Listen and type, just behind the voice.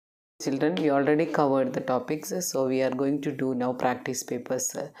Children, we already covered the topics, so we are going to do now practice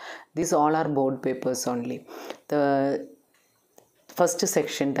papers. These all are board papers only. The first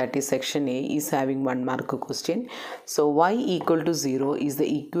section, that is section A, is having 1 mark question. So y equal to 0 is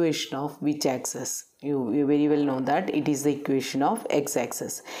the equation of which axis? You very well know that it is the equation of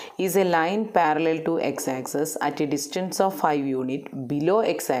x-axis. Is a line parallel to x-axis at a distance of 5 units below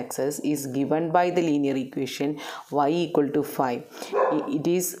x-axis is given by the linear equation y equal to 5. It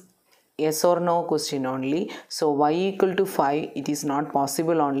is yes or no question only. So y equal to 5, it is not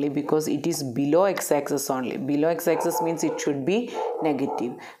possible only because it is below x-axis only. Below x-axis means it should be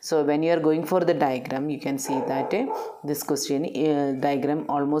negative. So when you are going for the diagram, you can see that this question diagram,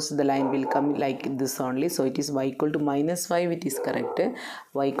 almost the line will come like this only. So it is y equal to minus 5, it is correct.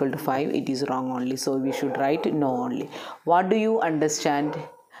 Y equal to 5, it is wrong only. So we should write no only. What do you understand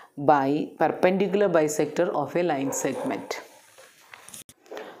by perpendicular bisector of a line segment?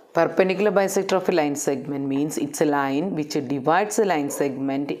 Perpendicular bisector of a line segment means it's a line which divides a line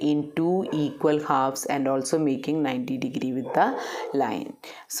segment in two equal halves and also making 90 degree with the line.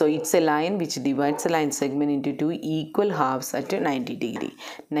 So it's a line which divides a line segment into two equal halves at 90 degree.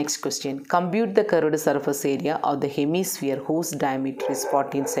 Next question. Compute the curved surface area of the hemisphere whose diameter is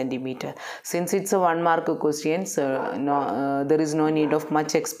 14 centimeter. Since it's a 1 mark question, so there is no need of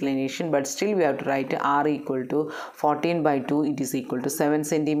much explanation, but still we have to write r equal to 14 by 2, it is equal to 7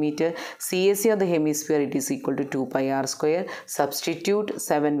 centimeter. CAC of the hemisphere, it is equal to 2 pi r square. Substitute,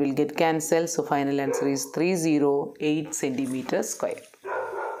 7 will get cancelled, so final answer is 308 centimeter square.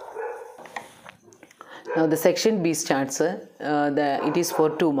 Now the section B starts, it is for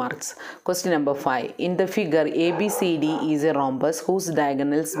 2 marks. Question number 5. In the figure, ABCD is a rhombus whose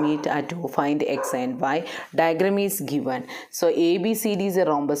diagonals meet at O. Find X and Y. Diagram is given. So ABCD is a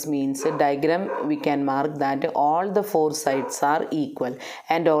rhombus means diagram we can mark that all the 4 sides are equal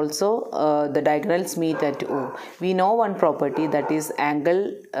and also the diagonals meet at O. We know one property, that is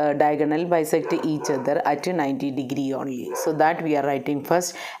angle diagonal bisect each other at 90 degree only. So that we are writing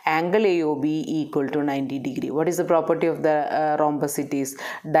first, angle AOB equal to 90 degree. What is the property of the rhombus? It is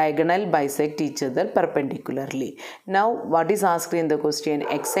diagonal bisect each other perpendicularly. Now what is asked in the question?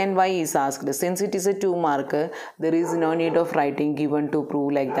 X and Y is asked. Since it is a 2 marker, there is no need of writing given to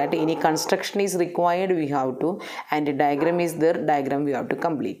prove like that. Any construction is required, we have to, and a diagram is there, diagram we have to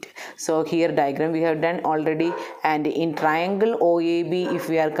complete. So here diagram we have done already, and in triangle OAB, if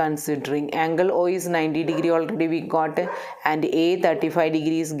we are considering angle O is 90 degree already we got, and A 35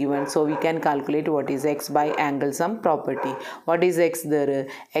 degree is given, so we can calculate what is X by angle sum property. What is X there?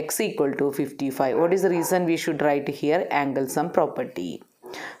 X equal to 55. What is the reason we should write here angle sum property?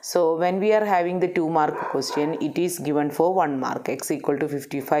 So when we are having the 2 mark question, it is given for 1 mark, X equal to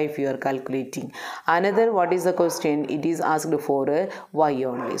 55 you are calculating. Another, what is the question? It is asked for Y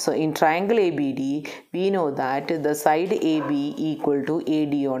only. So in triangle ABD, we know that the side AB equal to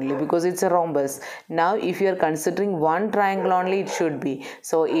AD only because it's a rhombus. Now if you are considering one triangle only, it should be.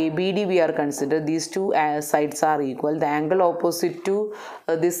 So ABD we are consider these two sides are equal. The angle opposite to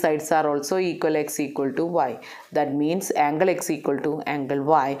these sides are also equal, X equal to Y. That means angle X equal to angle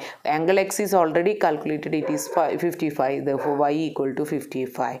Y. Angle X is already calculated, it is 55, therefore Y equal to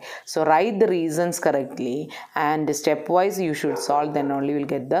 55. So write the reasons correctly and stepwise you should solve, then only you will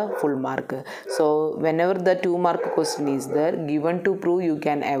get the full mark. So whenever the 2 mark question is there, given to prove you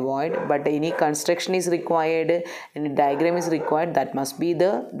can avoid, but any construction is required, any diagram is required, that must be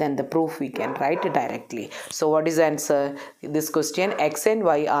there, then the proof we can write directly. So what is the answer? This question, X and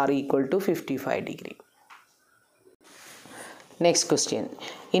Y are equal to 55 degree. Next question.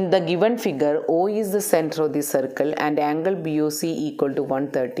 In the given figure, O is the center of the circle and angle BOC equal to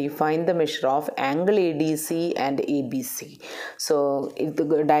 130. Find the measure of angle ADC and ABC. So if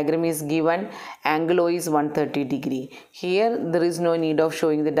the diagram is given, angle O is 130 degree. Here there is no need of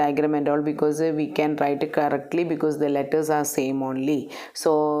showing the diagram and all because we can write it correctly because the letters are same only.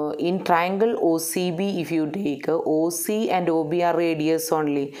 So in triangle OCB, if you take OC and OB are radius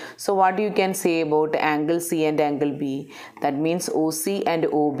only. So what you can say about angle C and angle B? That means OC and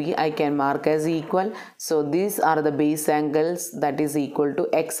OB I can mark as equal. So these are the base angles, that is equal to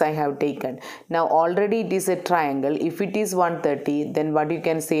X I have taken. Now already it is a triangle. If it is 130, then what you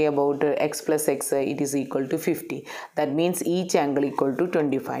can say about X plus X, it is equal to 50. That means each angle equal to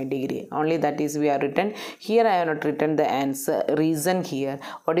 25 degree. Only that is we are written. Here I have not written the answer reason here.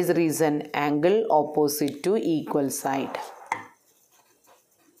 What is the reason? Angle opposite to equal side.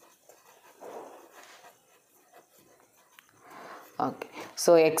 Okay,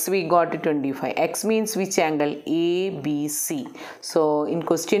 So x we got 25. X means which angle? ABC. So in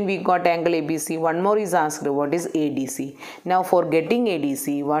question we got angle ABC. One more is asked, what is ADC? Now for getting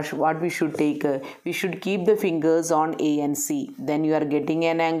ADC, what we should take? We should keep the fingers on A and C. Then you are getting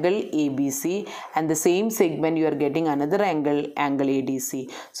an angle ABC, and the same segment you are getting another angle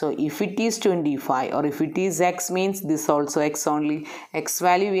ADC. So if it is 25 or if it is x, means this also x only. X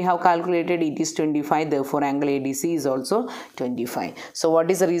value we have calculated, it is 25, therefore angle ADC is also 25. So what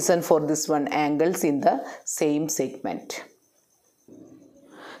is the reason for this one? Angles in the same segment.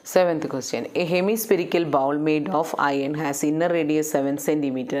 Seventh question. A hemispherical bowl made of iron has inner radius 7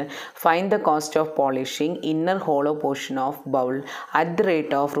 cm. Find the cost of polishing inner hollow portion of bowl at the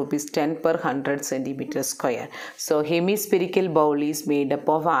rate of rupees 10 per 100 cm square. So hemispherical bowl is made up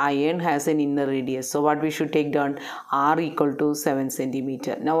of iron, has an inner radius. So what we should take down? R equal to 7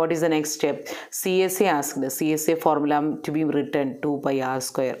 cm. Now what is the next step? CSA asked the CSA formula to be written 2 by R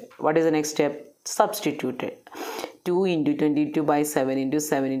square. What is the next step? Substitute it. 2 into 22 by 7 into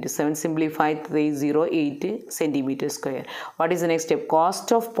 7 into 7, simplify 308 cm square. What is the next step?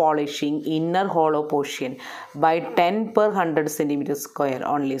 Cost of polishing inner hollow portion by 10 per 100 cm square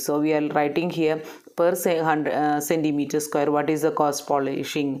only. So we are writing here per centimeter square. What is the cost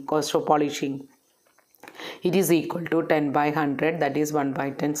of polishing? It is equal to 10 by 100, that is 1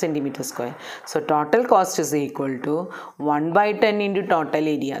 by 10 centimeter square. So total cost is equal to 1 by 10 into total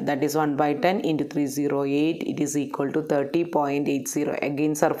area, that is 1 by 10 into 308, it is equal to 30.80.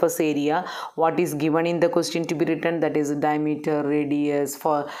 Again surface area, what is given in the question to be written, that is diameter, radius,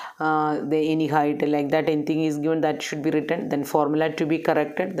 for any height like that, anything is given that should be written, then formula to be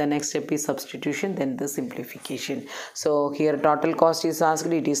corrected, the next step is substitution, then the simplification. So here total cost is asked,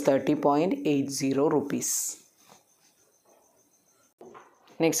 it is 30.80 rupees.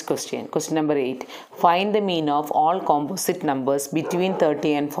 Next question, question number 8. Find the mean of all composite numbers between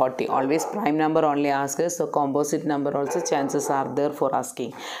 30 and 40. Always prime number only asked, so composite number also chances are there for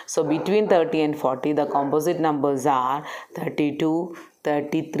asking. So between 30 and 40, the composite numbers are 32,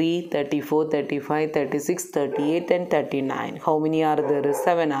 33, 34, 35, 36, 38 and 39. How many are there?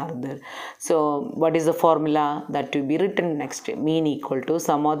 7 are there. So what is the formula that to be written next? Mean equal to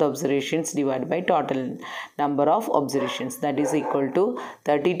sum of the observations divided by total number of observations, that is equal to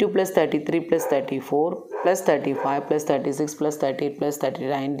 32 plus 33 plus 34 plus 35 plus 36 plus 38 plus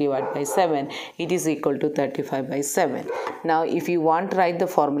 39 divided by 7. It is equal to 35 by 7. Now if you want to write the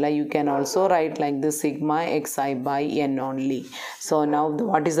formula, you can also write like this, sigma xi by n only. So now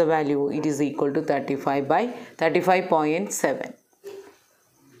what is the value? It is equal to 35 by 35.7.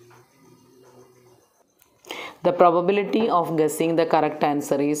 The probability of guessing the correct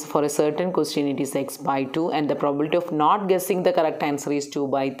answer is, for a certain question it is x by 2, and the probability of not guessing the correct answer is 2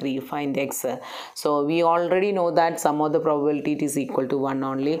 by 3. Find x. So we already know that sum of the probability it is equal to 1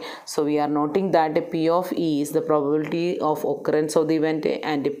 only. So we are noting that P of E is the probability of occurrence of the event,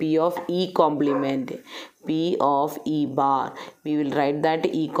 and P of E complement, P of E bar, we will write that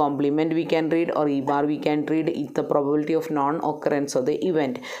E complement we can read, or E bar we can read, is the probability of non-occurrence of the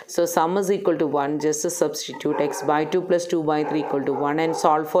event. So sum is equal to 1, just substitute x by 2 plus 2 by 3 equal to 1, and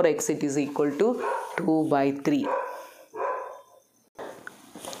solve for x, it is equal to 2 by 3.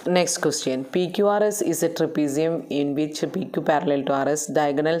 Next question. PQRS is a trapezium in which PQ parallel to RS,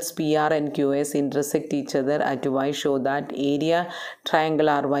 diagonals PR and QS intersect each other at Y. Show that area triangle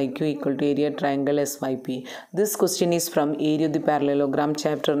RYQ equal to area triangle SYP. This question is from area of the parallelogram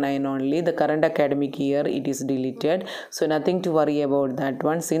chapter 9 only. The current academic year it is deleted, so nothing to worry about that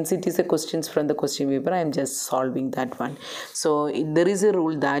one. Since it is a questions from the question paper, I am just solving that one. So there is a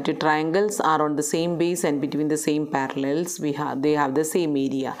rule that triangles are on the same base and between the same parallels they have the same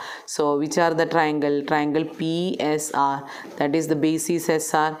area. So which are the triangle PSR, that is the basis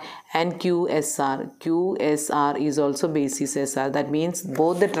SR, and QSR is also basis SR. That means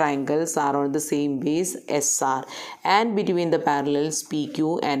both the triangles are on the same base SR, and between the parallels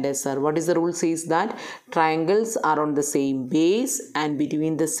PQ and SR. What is the rule? Says that triangles are on the same base and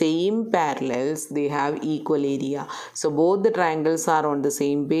between the same parallels they have equal area. So both the triangles are on the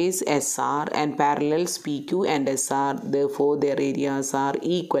same base SR and parallels PQ and SR, therefore their areas are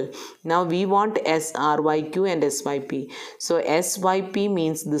equal. Now we want SRYQ and SYP. So SYP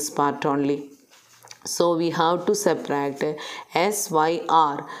means this part only. So we have to subtract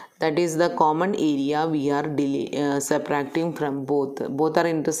SYR, that is the common area we are subtracting from both. Both are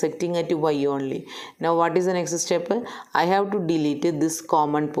intersecting at Y only. Now what is the next step? I have to delete this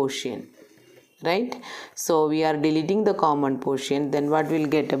common portion. Right, so we are deleting the common portion. Then what will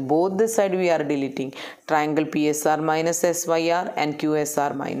get? Both the side we are deleting. Triangle PSR minus SYR and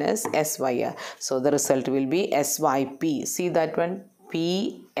QSR minus SYR. So the result will be SYP. See that one?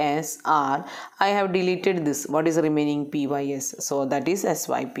 PSR. I have deleted this. What is remaining? PYS. So that is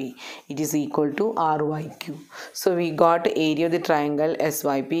SYP. It is equal to RYQ. So we got area of the triangle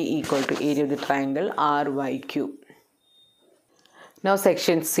SYP equal to area of the triangle RYQ. Now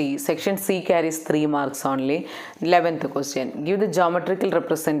section C. Section C carries 3 marks only. 11th question. Give the geometrical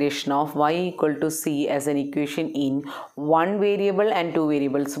representation of y equal to c as an equation in one variable and two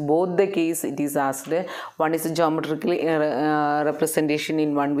variables. Both the case it is asked. One is a geometrical representation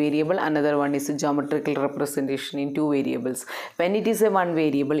in one variable. Another one is a geometrical representation in two variables. When it is a one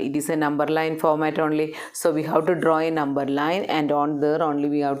variable, it is a number line format only. So we have to draw a number line, and on there only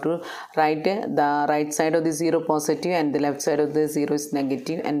we have to write the right side of the 0 positive and the left side of the 0 is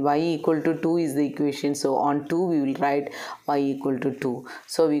negative, and y equal to 2 is the equation. So on 2 we will write y equal to 2.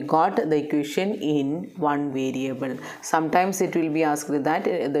 So we got the equation in one variable. Sometimes it will be asked that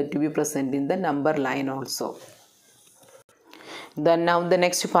to be present in the number line also. Then now the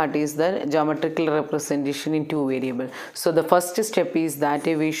next part is the geometrical representation in two variable. So the first step is that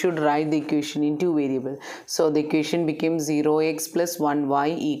we should write the equation in two variable. So the equation became 0x plus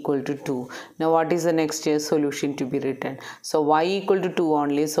 1y equal to 2. Now what is the next solution to be written? So y equal to 2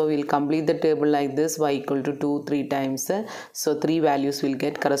 only. So we'll complete the table like this. Y equal to 2 3 times. So 3 values will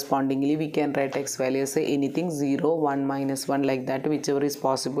get. Correspondingly we can write x values anything 0, 1, minus 1 like that, whichever is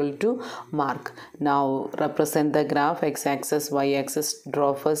possible to mark. Now represent the graph. X-axis, y-axis,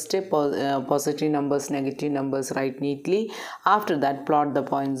 draw first positive numbers, negative numbers, write neatly. After that plot the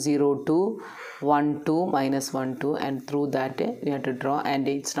point 0, 2, 1, 2, minus 1, 2, and through that we have to draw, and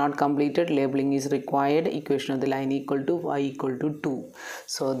it's not completed. Labeling is required. Equation of the line equal to y equal to 2.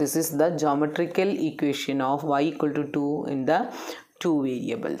 So this is the geometrical equation of y equal to 2 in the two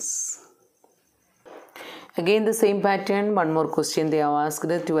variables. Again the same pattern, one more question they have asked.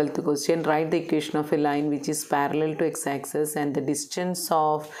 The 12th question, write the equation of a line which is parallel to x-axis and the distance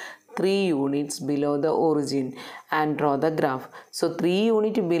of 3 units below the origin, and draw the graph. So 3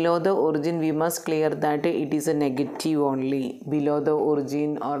 units below the origin, we must clear that it is a negative only. Below the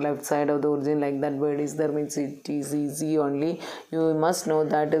origin or left side of the origin, like that word is there, means it is easy only. You must know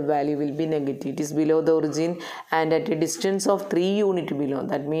that the value will be negative. It is below the origin and at a distance of 3 units below.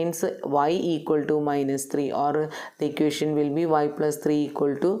 That means y equal to minus 3, or the equation will be y plus 3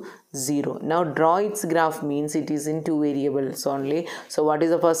 equal to 0. Now draw its graph, means it is in two variables only. So what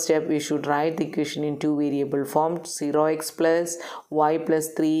is the first step? We should write the equation in two variable form. 0x plus y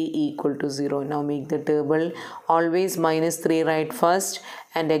plus 3 equal to 0. Now make the table. Always minus 3 write first,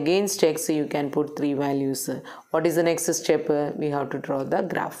 and against x you can put 3 values. What is the next step? We have to draw the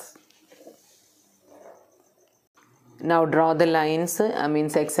graph. Now draw the lines,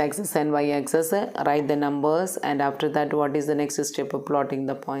 means x-axis and y-axis, write the numbers, and after that what is the next step of plotting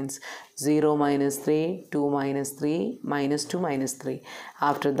the points? 0, minus 3, 2, minus 3, minus 2, minus 3.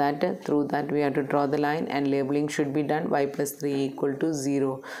 After that, through that we have to draw the line, and labeling should be done. Y plus 3 equal to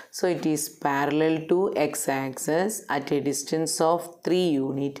 0. So it is parallel to x-axis at a distance of 3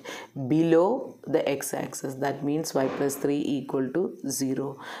 units below the x-axis. That means y plus 3 equal to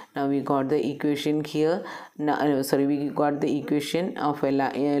 0. Now we got the equation here. Now, we got the equation of a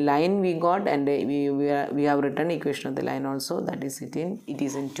line we got, and we have written equation of the line also. That is it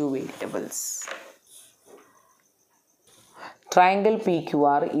is in two variables. Triangle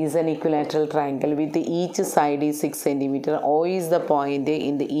PQR is an equilateral triangle with each side is 6 cm. O is the point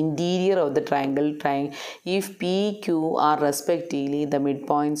in the interior of the triangle. If PQ are respectively the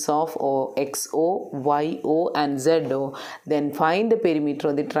midpoints of XO, YO and ZO, then find the perimeter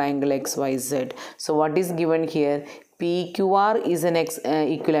of the triangle XYZ. So what is given here? PQR is an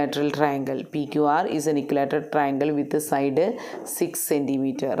equilateral triangle. PQR is an equilateral triangle with the side 6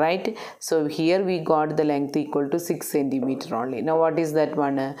 cm, right? So here we got the length equal to 6 cm only. Now what is that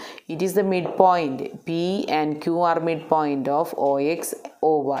one? It is the midpoint. P and Q are midpoint of OX,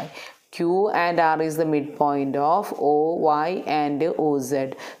 OY. Q and R is the midpoint of OY and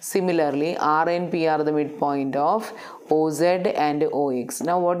OZ. Similarly, R and P are the midpoint of OZ and OX.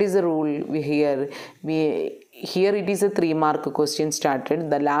 Now what is the rule here? Here it is a 3-mark question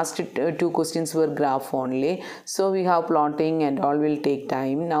started. The last two questions were graph only. So we have plotting and all will take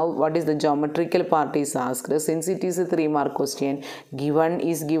time. Now what is the geometrical part is asked. Since it is a 3-mark question,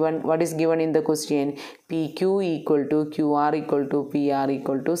 what is given in the question? PQ equal to QR equal to PR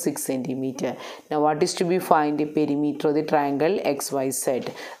equal to 6 cm. Now what is to be find? The perimeter of the triangle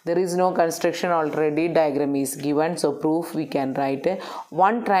XYZ. There is no construction already. Diagram is given. So proof we can write.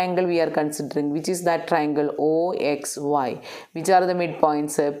 One triangle we are considering, which is that triangle OXY. Which are the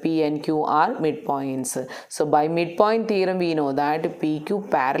midpoints? P and Q are midpoints. So by midpoint theorem we know that PQ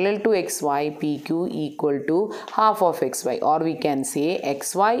parallel to XY, PQ equal to half of XY, or we can say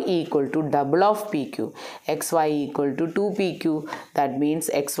XY equal to double of PQ, XY equal to 2PQ, that means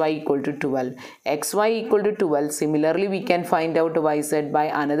XY equal to 12. XY equal to 12, similarly we can find out YZ by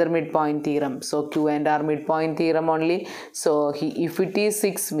another midpoint theorem. So Q and R midpoint theorem only. So if it is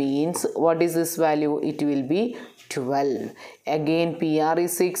 6 means what is this value? It will be 12. Again PR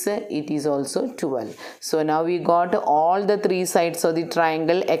is 6, it is also 12. So now we got all the three sides of the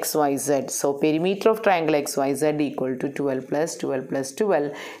triangle XYZ. So perimeter of triangle XYZ equal to 12 plus 12 plus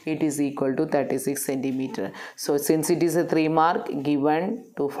 12, it is equal to 36 centimeter. So since it is a 3 mark given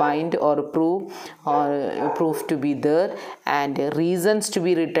to find or prove, or proof to be there, and reasons to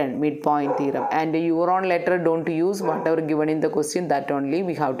be written, midpoint theorem, and your own letter don't use, whatever given in the question that only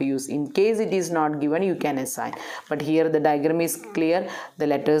we have to use. In case it is not given, you can assign, but here the diagram is clear, the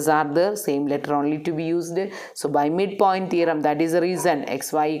letters are there, same letter only to be used. So by midpoint theorem, that is the reason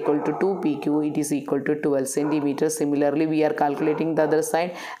XY equal to 2PQ, it is equal to 12 centimeters. Similarly we are calculating the other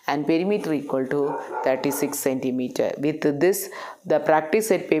side, and perimeter equal to 36 centimeter. With this, the practice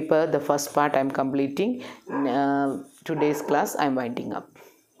set paper, the first part I am completing. Today's class I am winding up.